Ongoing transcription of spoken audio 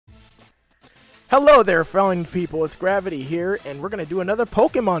Hello there, fellow people, it's Gravity here, and we're going to do another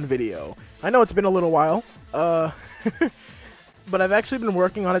Pokemon video. I know it's been a little while, but I've actually been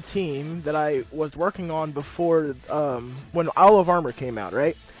working on a team that I was working on before, when Isle of Armor came out,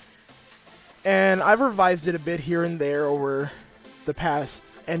 right? And I've revised it a bit here and there over the past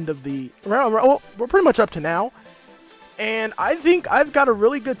end of the... Well, we're pretty much up to now. And I think I've got a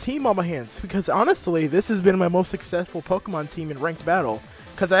really good team on my hands, because honestly, this has been my most successful Pokemon team in ranked battle.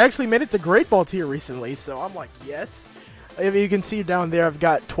 Because I actually made it to Great Ball tier recently, so I'm like, yes. If you can see down there, I've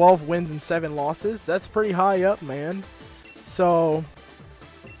got 12 wins and 7 losses. That's pretty high up, man. So,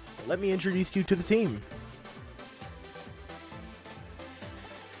 let me introduce you to the team.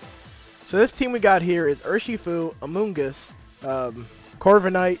 So this team we got here is Urshifu, Amoonguss,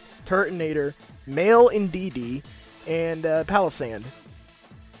 Corviknight, Turtonator, Male Indeedee, and Palisand.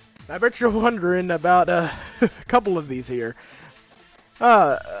 I bet you're wondering about a couple of these here.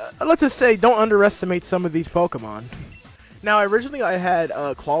 Let's just say, don't underestimate some of these Pokemon. Now, originally I had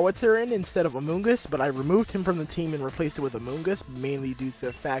Clawitzer in instead of Amoonguss, but I removed him from the team and replaced it with Amoonguss, mainly due to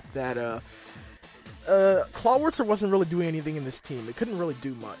the fact that Clawitzer wasn't really doing anything in this team. It couldn't really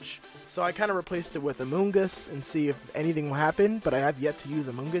do much. So I kind of replaced it with Amoonguss and see if anything will happen, but I have yet to use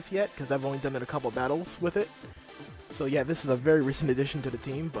Amoonguss yet, because I've only done it a couple battles with it. So yeah, this is a very recent addition to the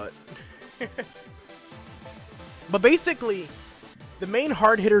team, but... But basically... the main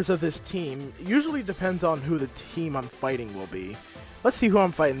hard hitters of this team usually depends on who the team I'm fighting will be. Let's see who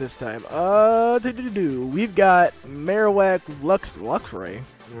I'm fighting this time. We've got Marowak, Luxray.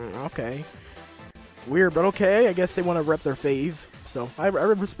 Okay. Weird, but okay. I guess they want to rep their fave, so I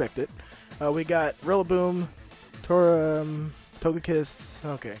respect it. We got Rillaboom, Togekiss.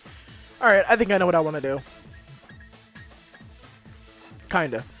 Okay. Alright, I think I know what I want to do.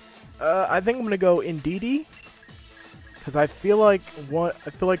 Kinda. I think I'm going to go Indeedee. Because I feel like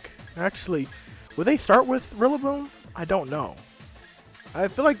actually, would they start with Rillaboom? I don't know. I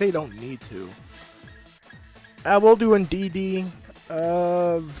feel like they don't need to. We'll do Indeedee.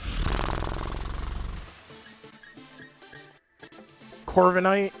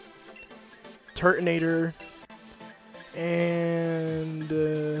 Corviknight, Turtonator, and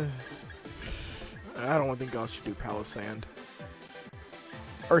I don't think I should do Palisand.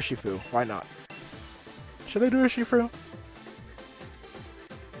 Urshifu, why not? Should I do Urshifu?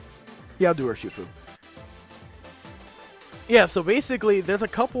 Yeah, I'll do Urshifu. Yeah, so basically, there's a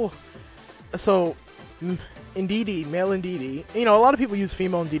couple... So, Indeedee, male Indeedee. You know, a lot of people use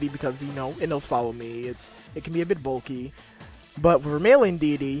female Indeedee because, you know, and they'll follow me. It can be a bit bulky. But for male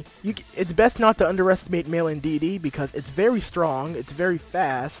Indeedee, it's best not to underestimate male Indeedee because it's very strong, it's very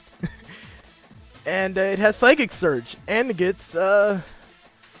fast, and it has Psychic Surge, and it gets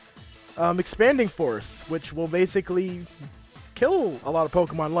Expanding Force, which will basically kill a lot of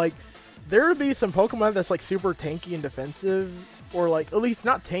Pokemon. Like, there would be some Pokemon that's like super tanky and defensive, or like, at least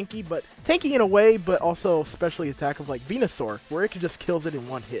not tanky, but tanky in a way, but also specially attack of like Venusaur, where it just kills it in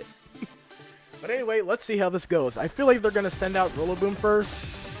one hit. But anyway, let's see how this goes. I feel like they're going to send out Rillaboom first,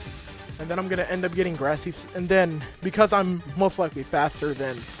 and then I'm going to end up getting Grassy, and then, because I'm most likely faster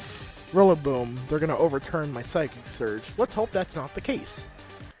than Rillaboom, they're going to overturn my Psychic Surge. Let's hope that's not the case.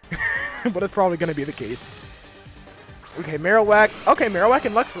 But it's probably going to be the case. Okay, Marowak. Okay, Marowak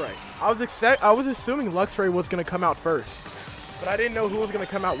and Luxray. I was assuming Luxray was going to come out first, but I didn't know who was going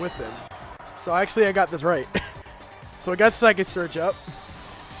to come out with them. So actually, I got this right. So I got Psychic Surge up.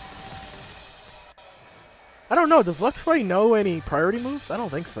 I don't know, does Luxray know any priority moves? I don't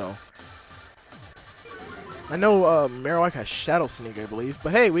think so. I know Marowak has Shadow Sneak, I believe.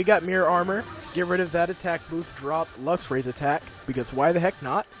 But hey, we got Mirror Armor. Get rid of that attack boost, drop Luxray's attack, because why the heck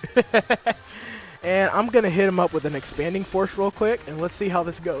not? And I'm going to hit him up with an Expanding Force real quick, and let's see how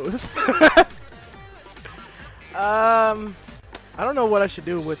this goes. I don't know what I should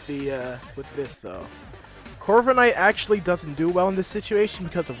do with the with this, though. Corviknight actually doesn't do well in this situation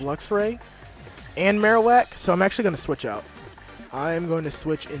because of Luxray and Marowak, so I'm actually going to switch out. I am going to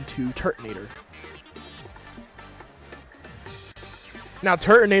switch into Turtonator. Now,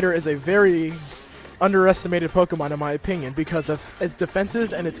 Turtonator is a very underestimated Pokemon in my opinion because of its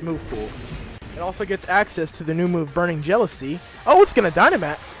defenses and its move pool. It also gets access to the new move Burning Jealousy. Oh, it's going to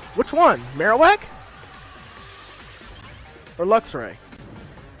Dynamax. Which one? Marowak? Or Luxray?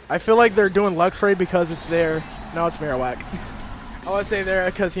 I feel like they're doing Luxray because it's there. No, it's Marowak. I want to say there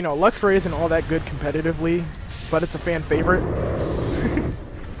because, you know, Luxray isn't all that good competitively, but it's a fan favorite.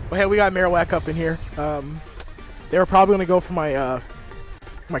 But hey, we got Marowak up in here. They were probably going to go for my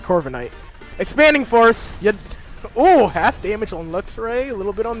my Corviknight. Expanding Force! Oh, half damage on Luxray, a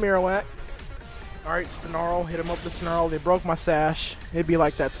little bit on Marowak. Alright, Snarl, hit him up with Snarl. They broke my sash. It'd be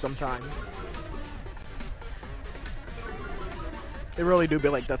like that sometimes. They really do be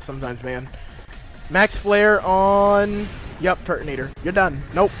like that sometimes, man. Max Flare on... Yep, Turtonator. You're done.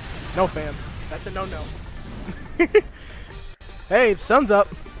 Nope. No, fam. That's a no-no. Hey, sun's up.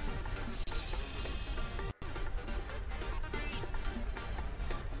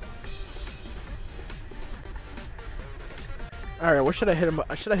 Alright, what should I hit him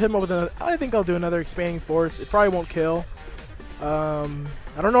up? Should I hit him up with another... I think I'll do another Expanding Force. It probably won't kill. I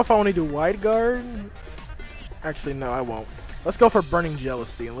don't know if I want to do Wide Guard. Actually, no, I won't. Let's go for Burning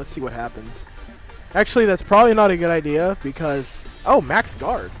Jealousy and let's see what happens. Actually, that's probably not a good idea because... Oh, Max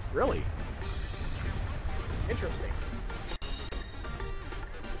Guard. Really? Interesting.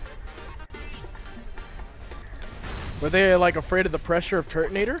 Were they, like, afraid of the pressure of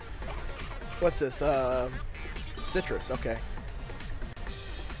Turtonator? What's this? Citrus. Okay.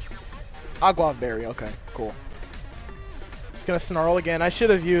 Agua Berry. Okay, cool. Just gonna Snarl again. I should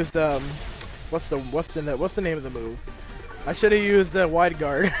have used, what's the name of the move? I should have used the Wide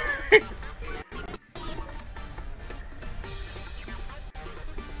Guard.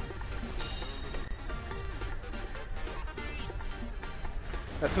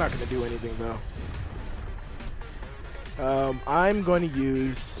 That's not gonna do anything though. I'm going to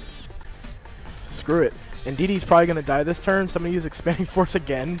use... Screw it. And DD's probably going to die this turn, so I'm going to use Expanding Force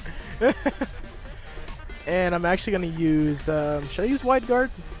again. And I'm actually going to use... should I use Wide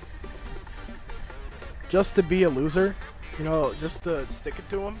Guard? Just to be a loser. You know, just to stick it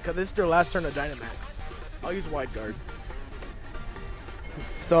to them. Because this is their last turn of Dynamax. I'll use Wide Guard.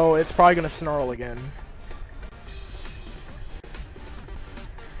 So it's probably going to Snarl again.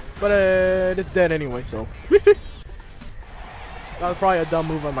 But it's dead anyway, so... That was probably a dumb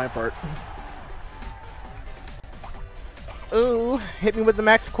move on my part. Ooh, hit me with the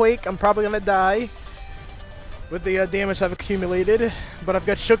Max Quake. I'm probably gonna die with the damage I've accumulated. But I've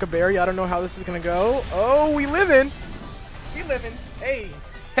got Sugar Berry. I don't know how this is gonna go. Oh, we living. We living. Hey.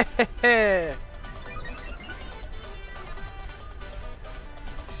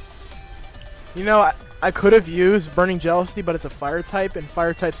 You know, I could have used Burning Jealousy, but it's a fire type, and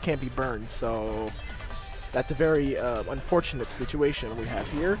fire types can't be burned, so... That's a very unfortunate situation we have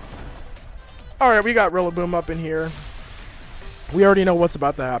here. Alright, we got Rillaboom up in here. We already know what's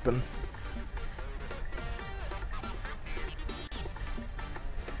about to happen.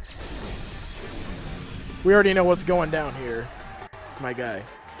 We already know what's going down here, my guy.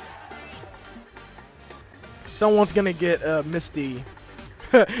 Someone's gonna get Misty.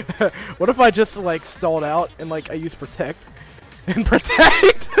 What if I just, like, stalled out and, like, I use Protect? And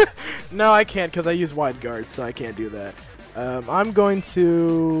Protect? No, I can't because I use Wide Guard, so I can't do that. I'm going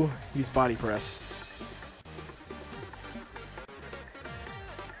to use Body Press.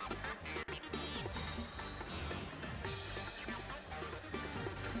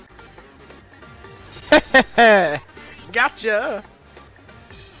 Gotcha!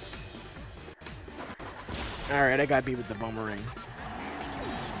 Alright, I got beat with the Boomerang.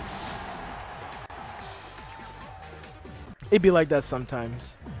 It'd be like that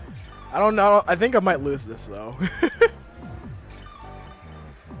sometimes. I don't know. I think I might lose this, though.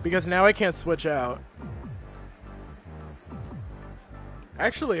 Because now I can't switch out.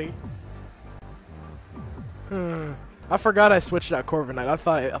 Actually... I forgot I switched out Corviknight. I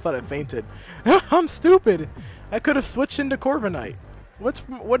thought I fainted. I'm stupid! I could have switched into Corviknight.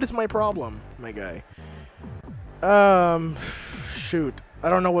 What is my problem, my guy? Shoot. I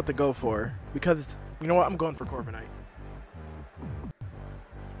don't know what to go for. Because, you know what? I'm going for Corviknight.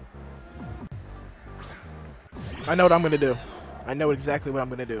 I know what I'm going to do. I know exactly what I'm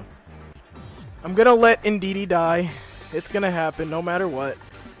going to do. I'm going to let Indeedee die. It's going to happen no matter what.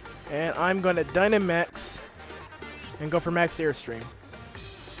 And I'm going to Dynamax and go for Max Airstream.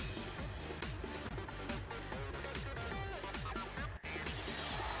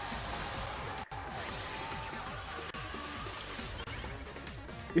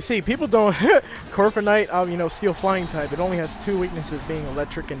 You see, people don't... Corviknight, you know, Steel Flying type. It only has 2 weaknesses, being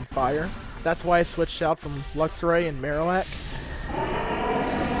Electric and Fire. That's why I switched out from Luxray and Marowak.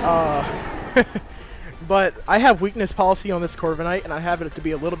 But I have weakness policy on this Corviknight, and I have it to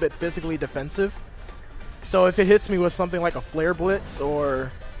be a little bit physically defensive. So if it hits me with something like a Flare Blitz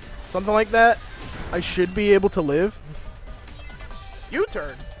or something like that, I should be able to live.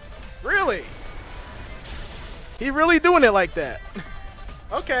 U-turn? Really? He really doing it like that?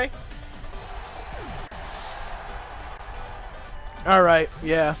 Okay. Alright,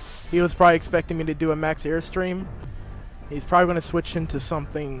 yeah. He was probably expecting me to do a Max Airstream. He's probably going to switch into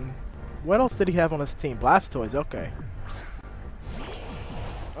something... What else did he have on his team? Blastoise, okay.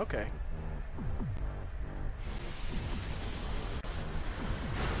 Okay.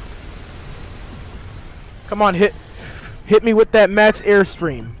 Come on, hit Hit me with that max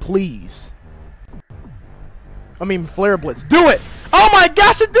airstream, please. I mean, Flare Blitz. Do it! Oh my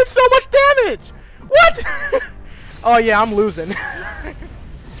gosh, it did so much damage! What? Oh yeah, I'm losing.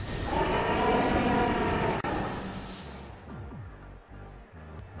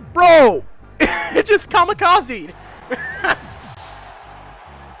 Bro! It just kamikazed.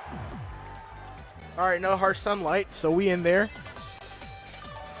 Alright, no harsh sunlight, so we in there.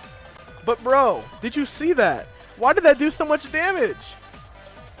 But bro, did you see that? Why did that do so much damage?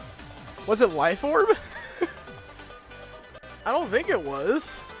 Was it Life Orb? I don't think it was.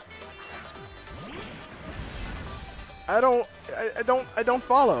 I don't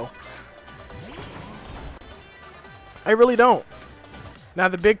follow. I really don't. Now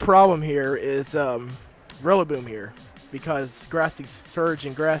the big problem here is Rillaboom here, because Grassy Surge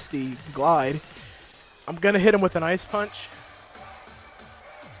and Grassy Glide. I'm gonna hit him with an Ice Punch.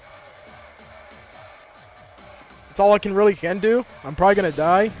 That's all I can do. I'm probably gonna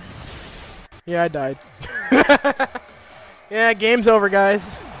die. Yeah, I died. Yeah, game's over, guys.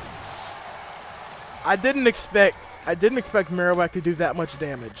 I didn't expect Marowak to do that much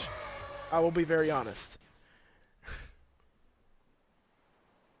damage. I will be very honest.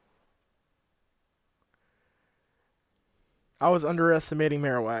 I was underestimating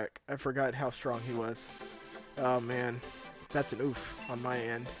Marowak. I forgot how strong he was. Oh man, that's an oof on my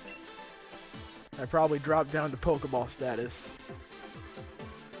end. I probably dropped down to Pokeball status.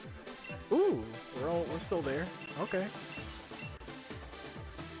 Ooh, we're still there. Okay.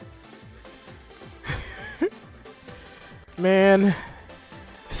 Man,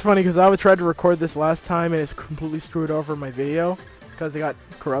 it's funny because I tried to record this last time and it's completely screwed over my video because it got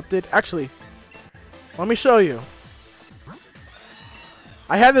corrupted. Actually, let me show you.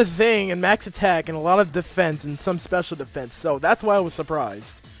 I have this thing in max attack and a lot of defense and some special defense, so that's why I was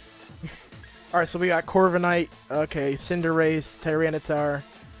surprised. Alright, so we got Corviknight, okay, Cinderace, Tyranitar.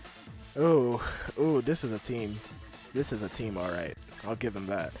 Ooh, this is a team. This is a team, alright. I'll give him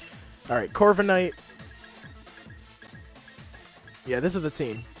that. Alright, Corviknight. Yeah, this is a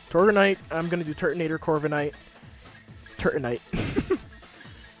team. Torgonite, I'm gonna do Turtonator, Corviknight. Turtonite.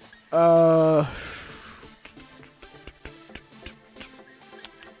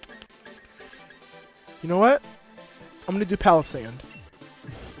 You know what? I'm gonna do Palisand.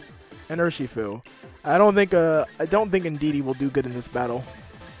 And Urshifu. I don't think Indeedee will do good in this battle.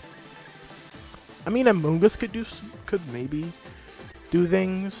 I mean, Amoonguss could maybe do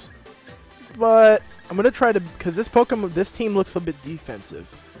things, but I'm gonna try to, because this team looks a bit defensive,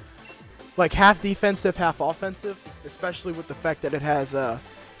 like half defensive, half offensive, especially with the fact that it has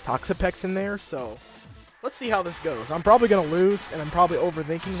Toxapex in there. So let's see how this goes. I'm probably gonna lose, and I'm probably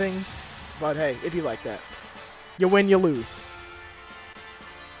overthinking things, but hey, it'd be like that. You win, you lose.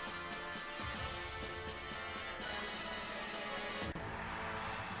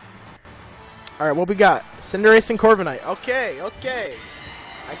 Alright, what we got? Cinderace and Corviknight. Okay, okay.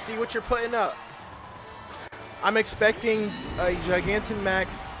 I see what you're putting up. I'm expecting a Gigantamax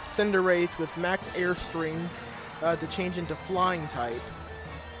Cinderace with max Airstream to change into Flying type.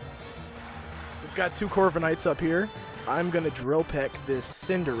 We've got two Corviknights up here. I'm going to Drill Peck this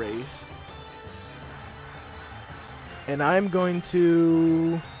Cinderace. And I'm going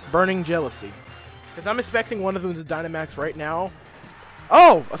to Burning Jealousy. Because I'm expecting one of them to Dynamax right now.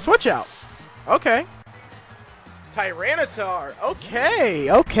 Oh, a switch out. Okay. Tyranitar. Okay,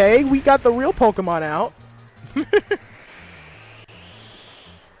 okay. We got the real Pokemon out.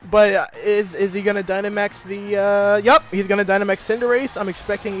 But is he going to Dynamax the... Yup, he's going to Dynamax Cinderace. I'm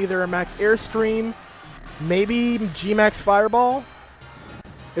expecting either a Max Airstream, maybe G-Max Fireball.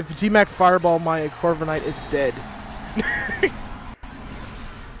 If G-Max Fireball, my Corviknight is dead.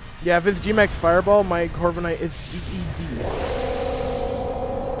 Yeah, if it's G-Max Fireball, my Corviknight is DED.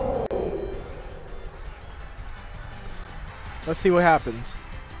 Let's see what happens.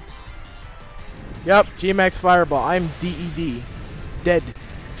 Yep, G-Max Fireball. I'm DED. Dead.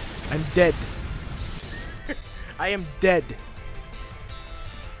 I'm dead. I am dead.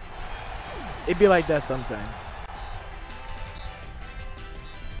 It'd be like that sometimes.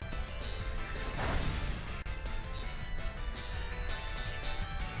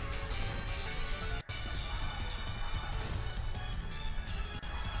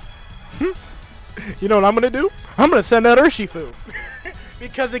 You know what I'm gonna do? I'm gonna send out Urshifu.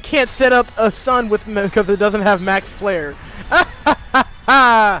 Because it can't set up a sun with because it doesn't have max flare.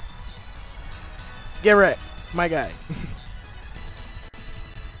 Get wrecked, my guy.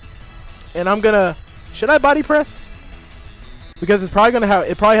 And I'm gonna, should I body press? Because it's probably gonna have,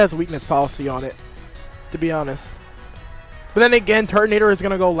 it probably has weakness policy on it, to be honest. But then again, Turtonator is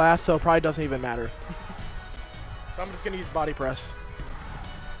gonna go last, so it probably doesn't even matter. So So I'm just gonna use body press.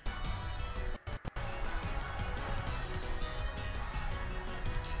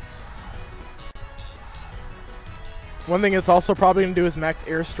 One thing it's also probably gonna do is max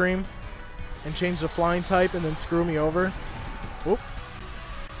airstream and change the flying type and then screw me over. Whoop.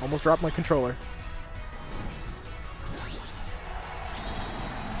 Almost dropped my controller.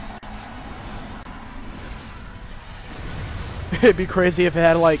 It'd be crazy if it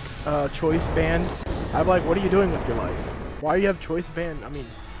had like choice band. I'd be like, what are you doing with your life? Why do you have choice band? I mean,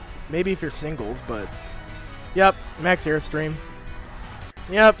 maybe if you're singles, but yep, max airstream.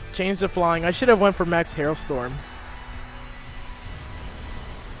 Yep, change the flying. I should have went for max hailstorm.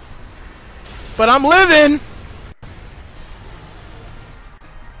 But I'm living!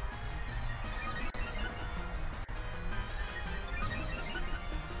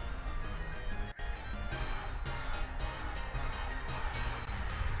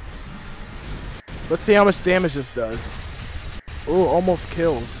 Let's see how much damage this does. Ooh, almost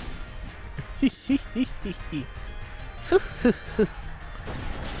kills. It's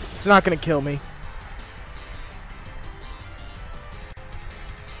not gonna kill me.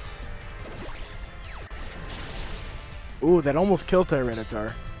 Ooh, that almost killed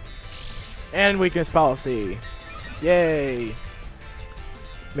Tyranitar. And weakness policy. Yay.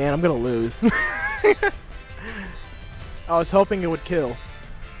 Man, I'm gonna lose. I was hoping it would kill.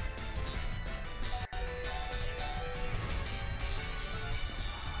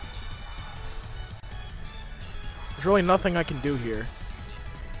 There's really nothing I can do here.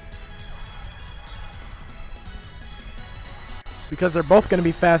 Because they're both going to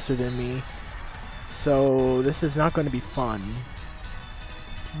be faster than me. So this is not going to be fun.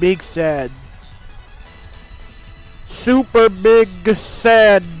 Big sad. Super big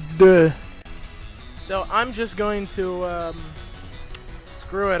sad. So I'm just going to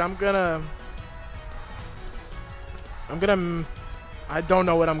screw it. I don't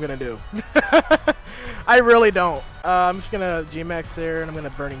know what I'm gonna do. I really don't. I'm just gonna G-Max there, and I'm gonna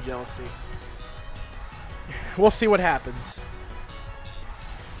Burning Jealousy. We'll see what happens.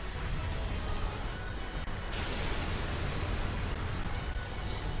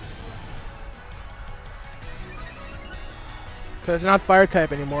 Because it's not fire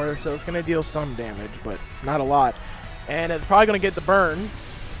type anymore, so it's gonna deal some damage, but not a lot. And it's probably gonna get the burn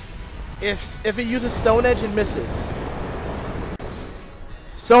if it uses Stone Edge and misses.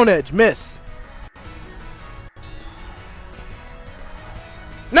 Stone Edge, miss.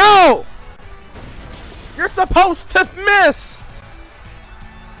 No! You're supposed to miss!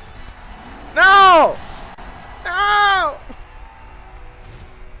 No! No!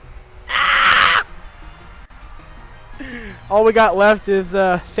 Ah! All we got left is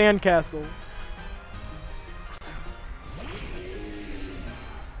Sandcastle.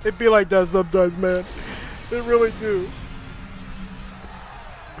 It be like that sometimes, man. It really do.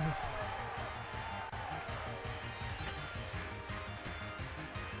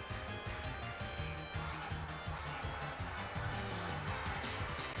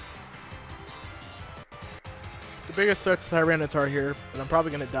 The biggest threat's Tyranitar here, but I'm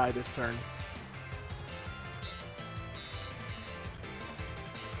probably gonna die this turn.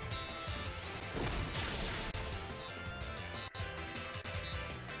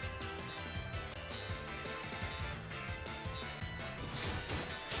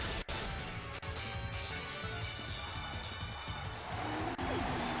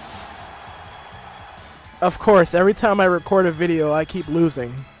 Of course, every time I record a video, I keep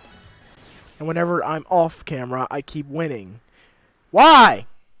losing. And whenever I'm off camera, I keep winning. Why?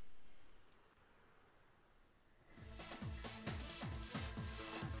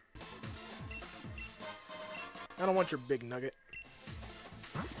 I don't want your big nugget.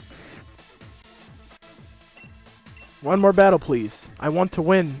 One more battle, please. I want to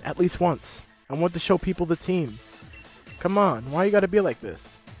win at least once. I want to show people the team. Come on, why you gotta be like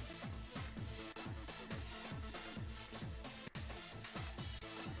this?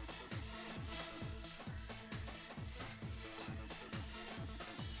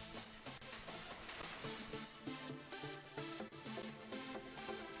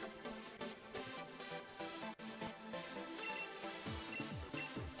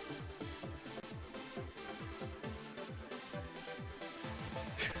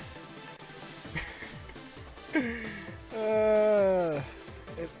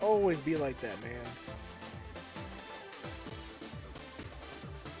 It always be like that, man.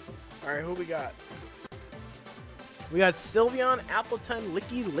 Alright, who we got? We got Sylveon, Appleton,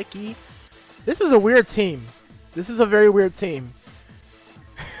 Licky. This is a weird team. This is a very weird team.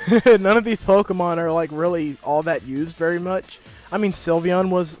 None of these Pokemon are like really all that used very much. I mean, Sylveon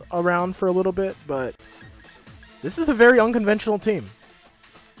was around for a little bit, but This is a very unconventional team.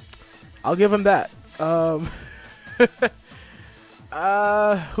 I'll give him that.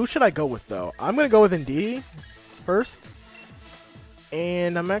 Who should I go with, though? I'm going to go with Indeedee first.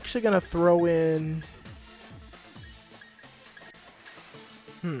 And I'm actually going to throw in...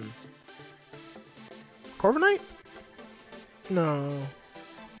 Corviknight? No.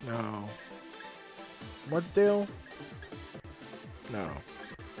 No. Mudsdale? No.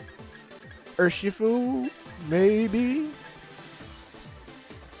 Urshifu? Maybe?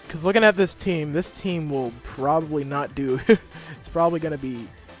 Because looking at this team will probably not do... It's probably going to be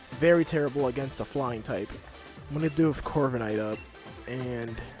very terrible against a flying type. I'm going to do with Corviknight up.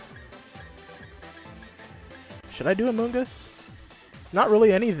 And... should I do Amoonguss? Not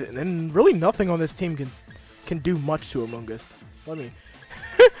really anything. And really nothing on this team can do much to Amoonguss. Let me...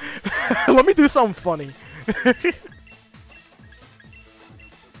 Let me do something funny.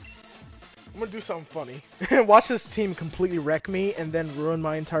 I'm gonna do something funny. Watch this team completely wreck me and then ruin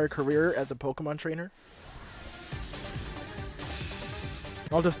my entire career as a Pokemon trainer.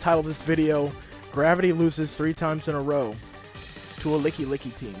 I'll just title this video, Gravity loses 3 times in a row to a Licky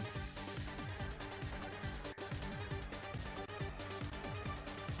Licky team.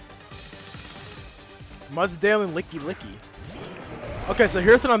 Mudsdale and Licky Licky. Okay, so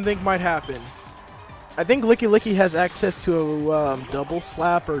here's what I think might happen. I think Licky Licky has access to a double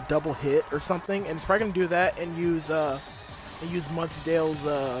slap or double hit or something, and it's probably gonna do that and use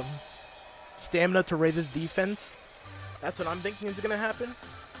Mudsdale's stamina to raise his defense. That's what I'm thinking is gonna happen.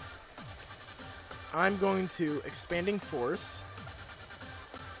 I'm going to Expanding Force,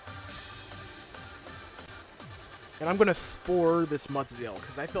 and I'm gonna Spore this Mudsdale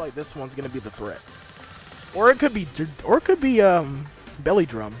because I feel like this one's gonna be the threat. Or it could be Belly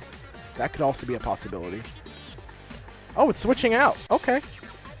Drum. That could also be a possibility. Oh, it's switching out. Okay.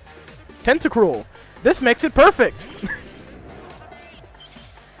 Tentacruel. This makes it perfect.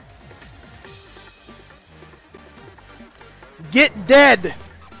 Get dead.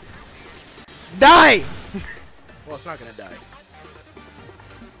 Die. Well, it's not gonna die.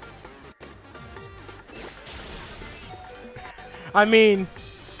 I mean,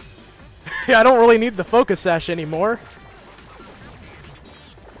 I don't really need the Focus Sash anymore.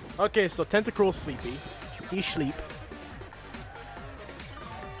 Okay, so Tentacruel's sleepy. He's sleep.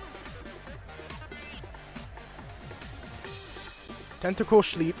 Tentacruel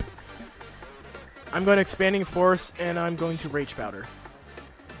sleep. I'm going to Expanding Force, and I'm going to Rage Powder.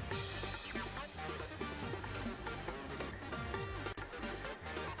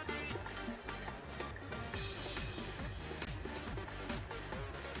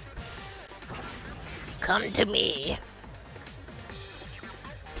 Come to me.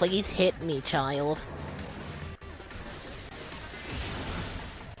 Please hit me, child.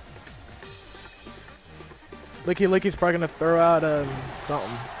 Licky Licky's probably gonna throw out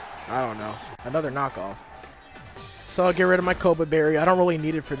something. I don't know. Another knockoff. So I'll get rid of my Cobra Berry. I don't really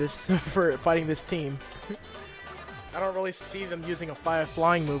need it for this for fighting this team. I don't really see them using a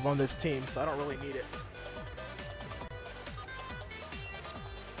flying move on this team, so I don't really need it.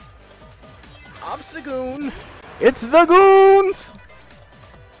 Obstagoon! It's the Goons!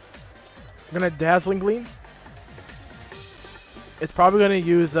 I'm gonna Dazzling Gleam. It's probably gonna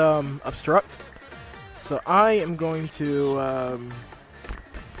use Obstruct. So I am going to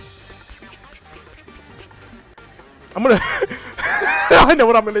I'm gonna I know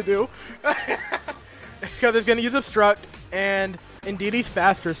what I'm gonna do. Because it's gonna use Obstruct and Indeedee's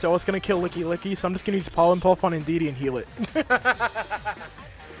faster, so it's gonna kill Licky Licky, so I'm just gonna use Pollen Puff on Indeedee and heal it.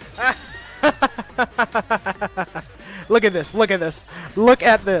 Look at this, look at this, look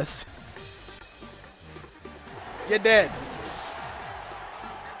at this. You're dead.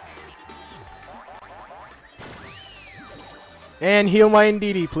 And heal my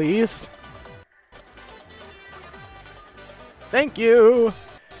Indeedee, please. Thank you.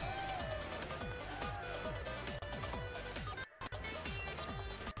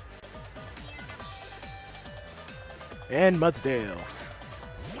 And Mudsdale.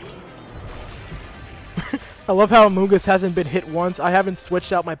 I love how Amoonguss hasn't been hit once. I haven't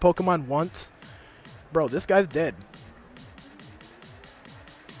switched out my Pokemon once. Bro, this guy's dead.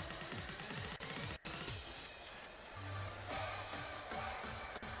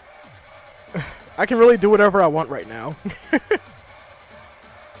 I can really do whatever I want right now.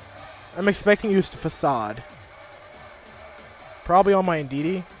 I'm expecting to use Facade. Probably on my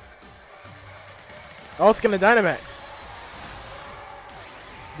Indeedee. Oh, it's gonna Dynamax.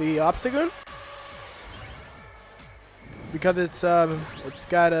 The Obstagoon? Because it's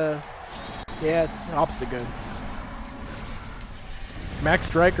got a... Yeah, it's an Obstagoon. Max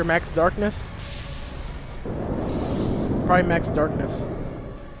Strike or Max Darkness? probably max darkness.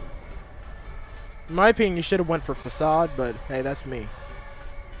 In my opinion, you should have went for facade, but hey, that's me.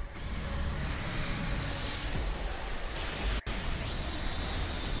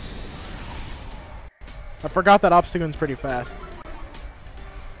 I forgot that Obstagoon's pretty fast.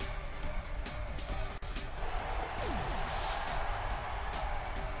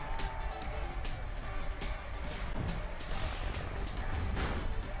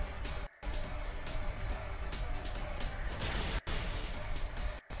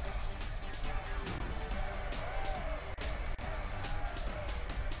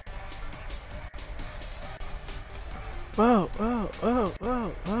 Whoa, whoa, whoa,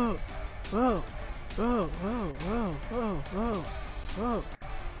 whoa, whoa, whoa, whoa, whoa, whoa, whoa, whoa, whoa, whoa,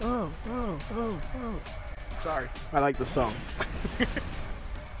 whoa, whoa, whoa. Sorry, I like the song.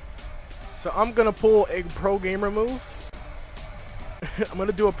 So I'm gonna pull a pro gamer move. I'm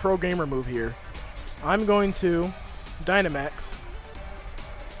gonna do a pro gamer move here. I'm going to Dynamax.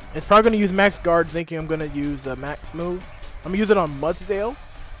 It's probably gonna use Max Guard, thinking I'm gonna use a Max move. I'm gonna use it on Mudsdale,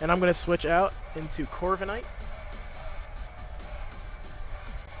 and I'm gonna switch out into Corviknight.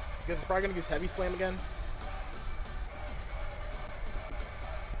 Because it's probably gonna use Heavy Slam again.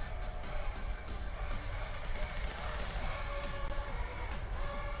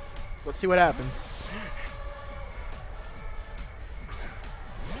 Let's see what happens.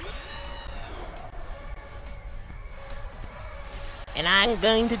 And I'm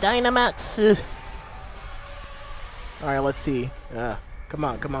going to Dynamax. Alright, let's see. Come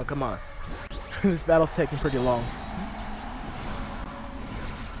on, come on, come on. This battle's taking pretty long.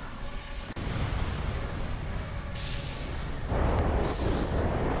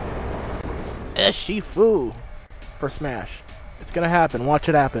 Shifu for Smash. It's gonna happen. Watch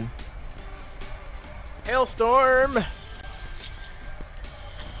it happen. Hailstorm!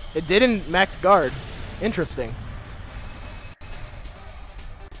 It didn't max guard. Interesting.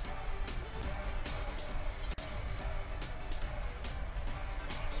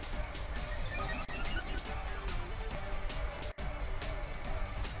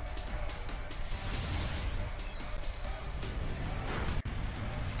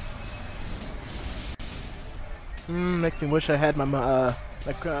 Makes me wish I had my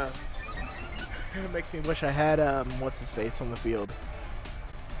makes me wish I had what's his face on the field.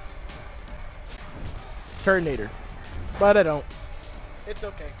 Turtonator. But I don't. It's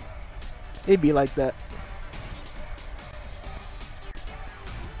okay. It'd be like that.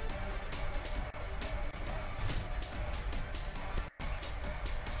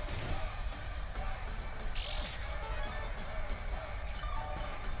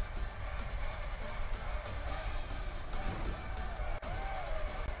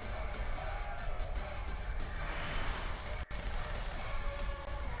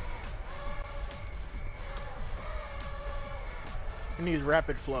 I'm gonna use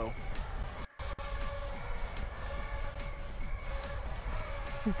Rapid Flow.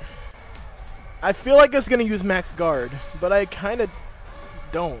 I feel like it's gonna use Max Guard, but I kinda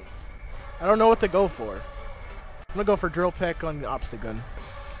don't. I don't know what to go for. I'm gonna go for Drill Peck on the Obstagoon.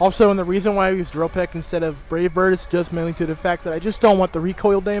 Also, and the reason why I use Drill Peck instead of Brave Bird is just mainly to the fact that I just don't want the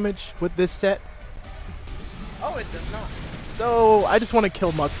recoil damage with this set. Oh, it does not. So, I just want to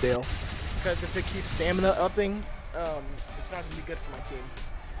kill Mudsdale. Because if it keeps stamina upping, it's not going to be good for my team.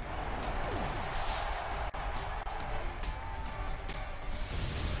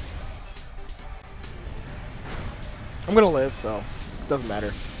 I'm going to live, so it doesn't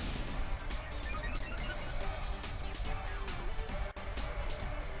matter.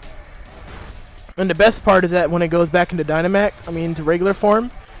 And the best part is that when it goes back into into regular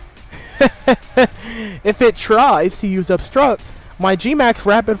form, if it tries to use Obstruct, my G-Max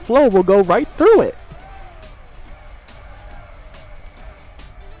Rapid Flow will go right through it.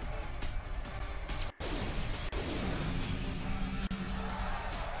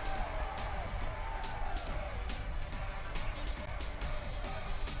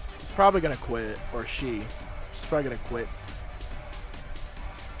 He's probably gonna quit, or she's probably gonna quit.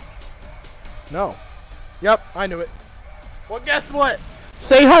 No. Yep, I knew it. Well, guess what?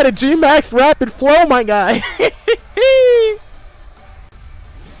 Say hi to G-Max Rapid Flow, my guy.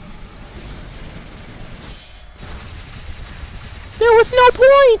 There was no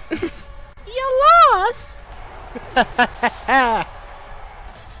point. You lost.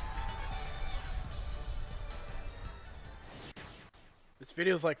 This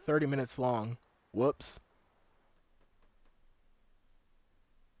video is like 30 minutes long. Whoops.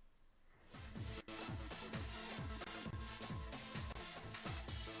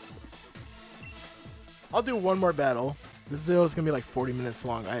 I'll do one more battle. This video is gonna be like 40 minutes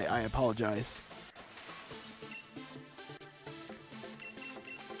long. I apologize.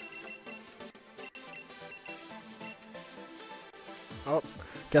 Oh,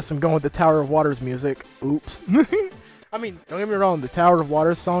 guess I'm going with the Tower of Water's music. Oops. I mean, don't get me wrong, the Tower of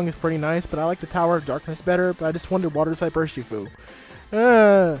Water song is pretty nice, but I like the Tower of Darkness better, but I just wanted Water type Urshifu.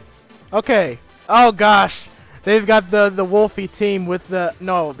 Okay. Oh gosh. They've got the Wolfie team with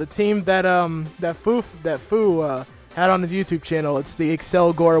the team that Fu had on his YouTube channel. It's the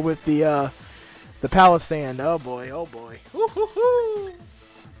Excelgor with the Palisand. Oh boy, oh boy. Woo-hoo-hoo.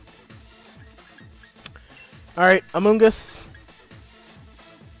 Alright, Amoongus.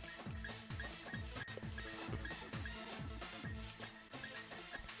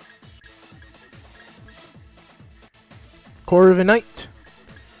 Corviknight.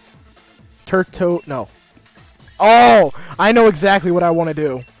 No. Oh! I know exactly what I want to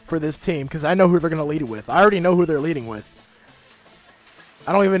do for this team, because I know who they're going to lead with. I already know who they're leading with.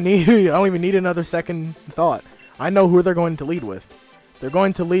 I don't even need another second thought. I know who they're going to lead with. They're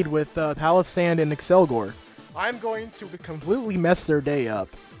going to lead with Palisand and Excelgor. I'm going to completely mess their day up.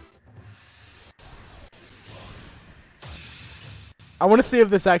 I want to see if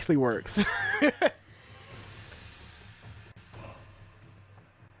this actually works.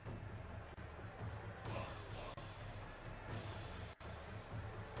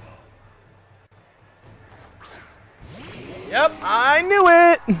 Yep, I knew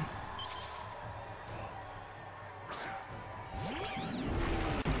it!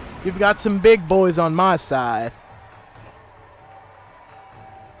 You've got some big boys on my side.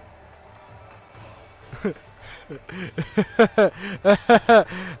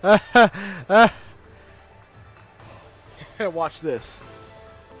 Watch this.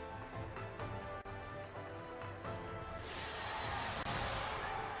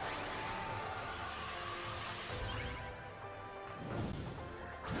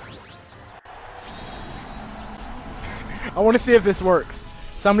 I want to see if this works.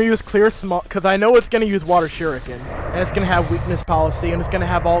 So I'm going to use Clear Smog, because I know it's going to use Water Shuriken, and it's going to have Weakness Policy, and it's going to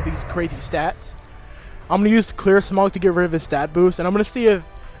have all these crazy stats. I'm going to use Clear Smog to get rid of his stat boost, and I'm going to see if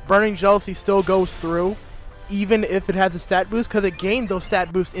Burning Jealousy still goes through, even if it has a stat boost, because it gained those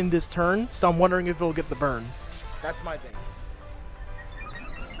stat boosts in this turn, so I'm wondering if it'll get the burn. That's my thing.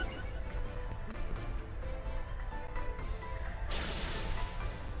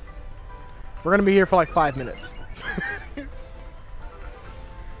 We're going to be here for like 5 minutes.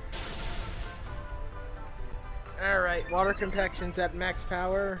 Alright, Water Compaction's at max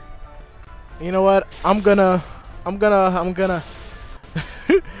power. You know what? I'm gonna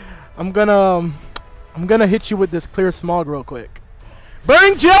hit you with this Clear Smog real quick.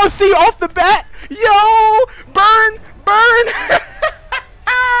 Burning Jealousy off the bat! Yo! Burn! Burn!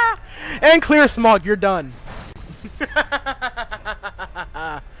 And Clear Smog, you're done.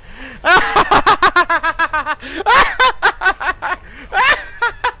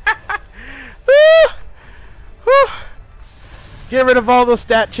 Get rid of all those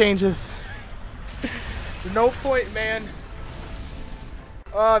stat changes. No point, man.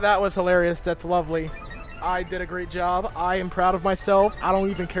 Oh, that was hilarious. That's lovely. I did a great job. I am proud of myself. I don't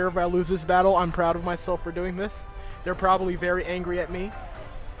even care if I lose this battle. I'm proud of myself for doing this. They're probably very angry at me.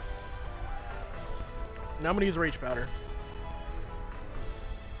 Now I'm going to use Rage Powder.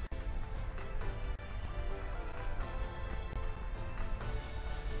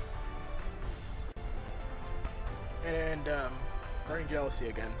 And, Burning Jealousy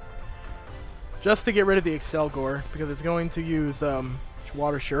again. Just to get rid of the Excelgor, because it's going to use,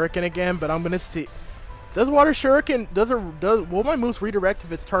 Water Shuriken again, but I'm gonna see. Does Water Shuriken, will my moves redirect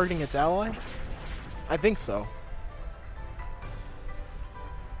if it's targeting its ally? I think so.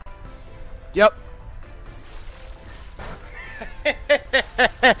 Yep.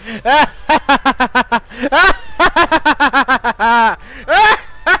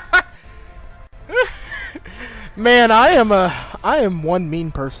 Man, I am one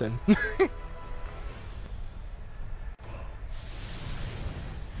mean person.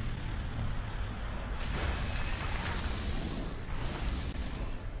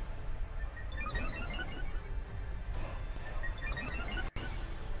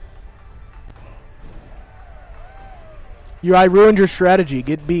 I ruined your strategy.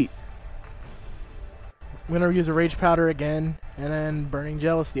 Get beat. I'm gonna use a Rage Powder again, and then Burning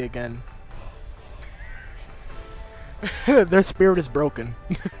Jealousy again. Their spirit is broken.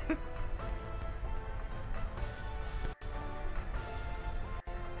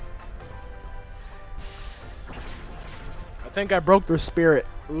 I think I broke their spirit.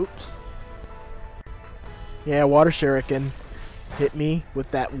 Oops. Yeah, Water Shuriken hit me with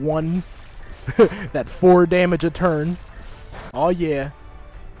that that 4 damage a turn. Oh yeah.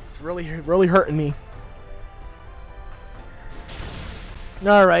 It's really hurting me.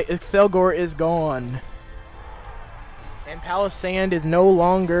 Alright, Excelgor is gone. And Palace Sand is no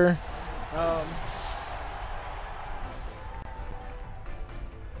longer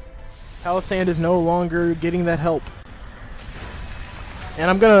Palace Sand is no longer getting that help. And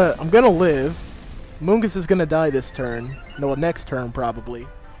I'm gonna live. Moongus is gonna die this turn. No, next turn probably.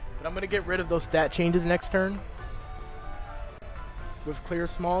 But I'm gonna get rid of those stat changes next turn. With Clear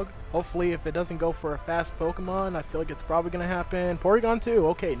Smog. Hopefully if it doesn't go for a fast Pokemon, I feel like it's probably gonna happen. Porygon 2,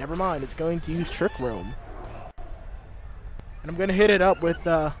 okay, never mind. It's going to use Trick Room. And I'm gonna hit it up with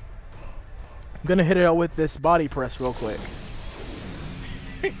this Body Press real quick.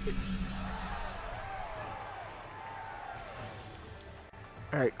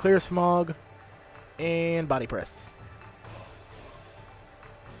 Alright, Clear Smog and Body Press.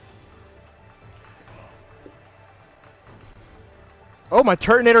 Oh, my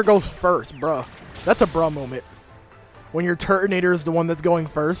Turtonator goes first, bruh. That's a bruh moment. When your Turtonator is the one that's going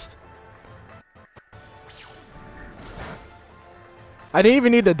first. I didn't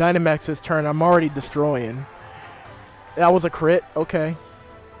even need to Dynamax this turn. I'm already destroying. That was a crit? Okay.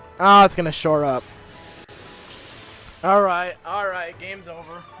 Ah, it's gonna shore up. Alright, game's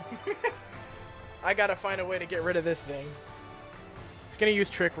over. I gotta find a way to get rid of this thing. It's gonna use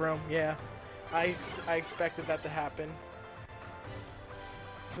Trick Room, yeah. I expected that to happen.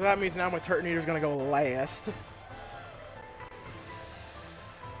 So that means now my Turtonator's gonna go last.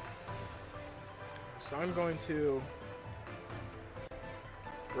 So I'm going to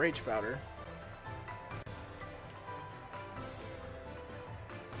Rage Powder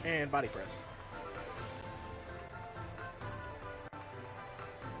and Body Press.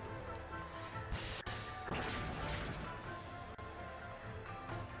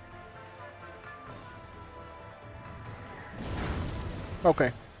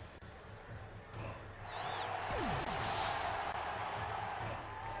 Okay.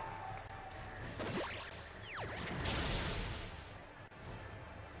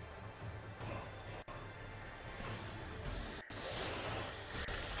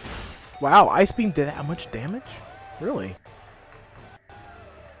 Wow, Ice Beam did that much damage? Really?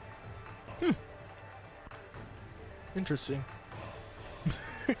 Interesting.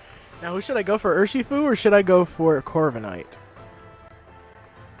 Now, who should I go for, Urshifu, or should I go for Corviknight?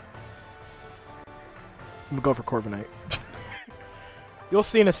 I'm gonna go for Corviknight. You'll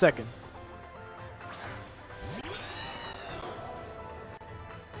see in a second.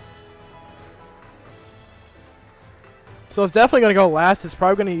 So it's definitely going to go last. It's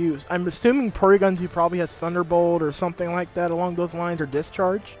probably going to use... I'm assuming Porygon 2 probably has Thunderbolt or something like that along those lines, or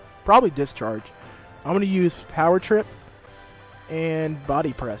Discharge. Probably Discharge. I'm going to use Power Trip and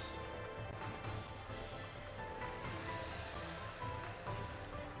Body Press.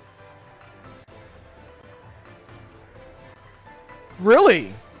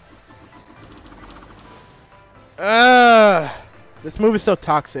 Really? This move is so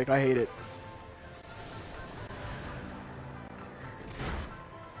toxic. I hate it.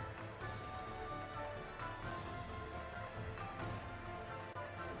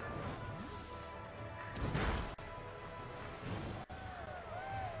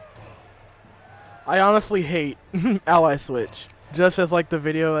 I honestly hate Ally Switch. Just as like the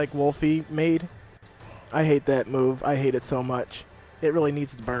video like Wolfie made. I hate that move. I hate it so much. It really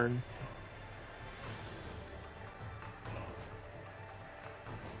needs to burn.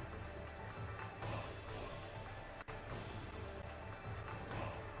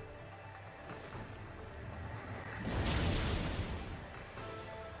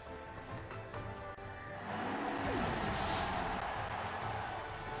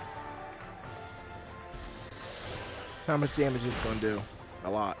 How much damage is this going to do? A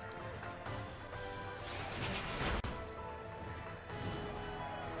lot.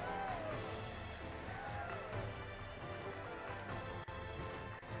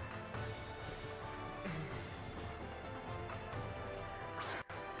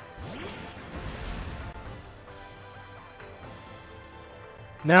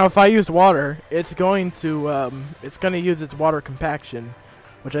 Now, if I used water, it's going to use its water compaction,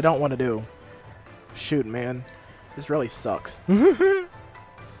 which I don't want to do. Shoot, man. This really sucks. It's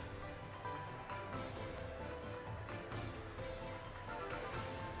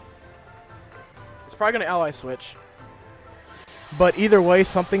probably going to Ally Switch. But either way,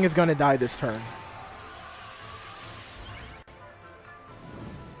 something is going to die this turn.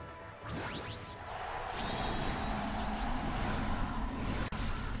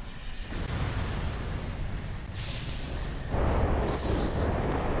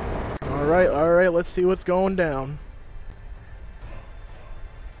 Alright, let's see what's going down.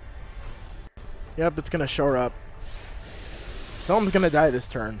 Yep, it's gonna shore up. Someone's gonna die this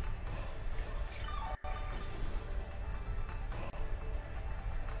turn.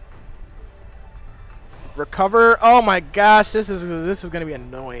 recover. Oh my gosh, this is gonna be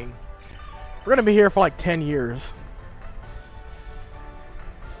annoying. We're gonna be here for like 10 years.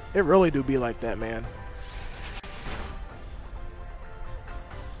 It really do be like that, man.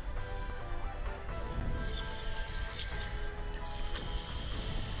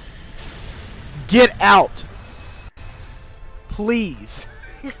 Get out! Please.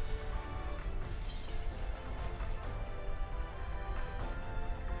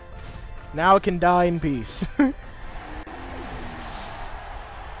 Now it can die in peace.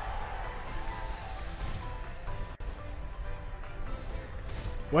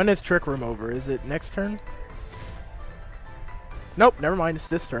 When is Trick Room over? Is it next turn? Nope, never mind. It's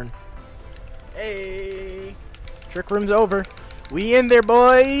this turn. Hey! Trick Room's over. We in there,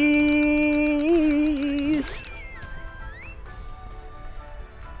 boys!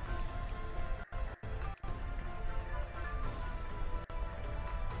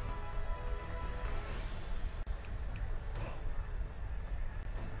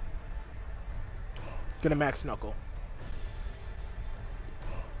 Gonna max knuckle.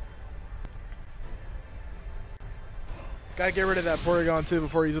 Gotta get rid of that Porygon too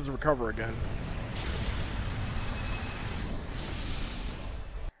before he uses recover again.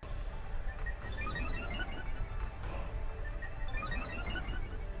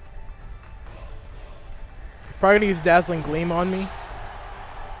 He's probably gonna use Dazzling Gleam on me.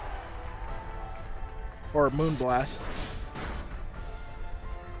 Or Moonblast.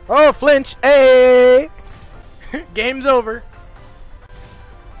 Oh, flinch! Hey! Game's over.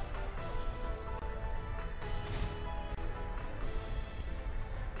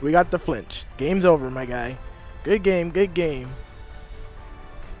 We got the flinch. Game's over, my guy. Good game, good game.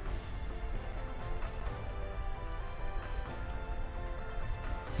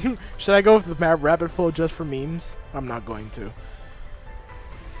 Should I go with the map rapid flow just for memes? I'm not going to.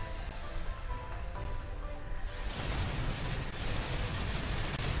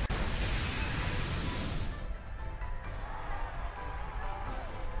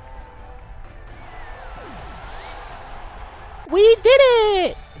 We did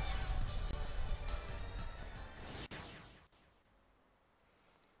it!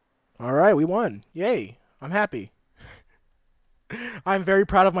 Alright, we won. Yay. I'm happy. I'm very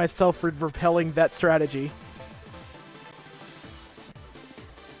proud of myself for repelling that strategy.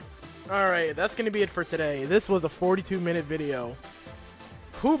 Alright, that's gonna be it for today. This was a 42-minute video.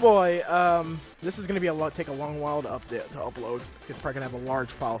 Hoo boy, this is gonna be take a long while to upload. It's probably gonna have a large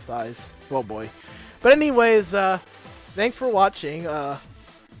file size. Oh boy. But anyways, thanks for watching.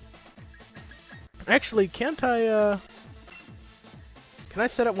 Actually, can't I, can I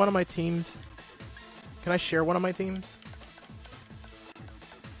set up one of my teams? Can I share one of my teams?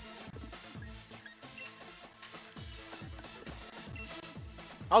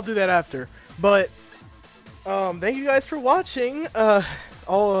 I'll do that after. But, thank you guys for watching,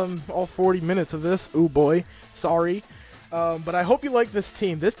 all 40 minutes of this. Ooh boy. Sorry. But I hope you like this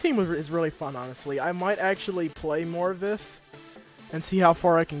team. This team is really fun, honestly. I might actually play more of this and see how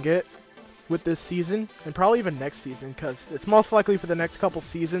far I can get with this season, and probably even next season, because it's most likely for the next couple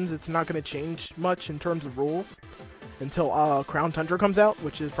seasons it's not going to change much in terms of rules until Crown Tundra comes out,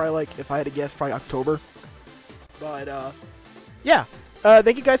 which is probably, like, if I had to guess, probably October. But, yeah.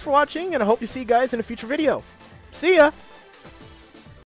 Thank you guys for watching, and I hope to see you guys in a future video. See ya!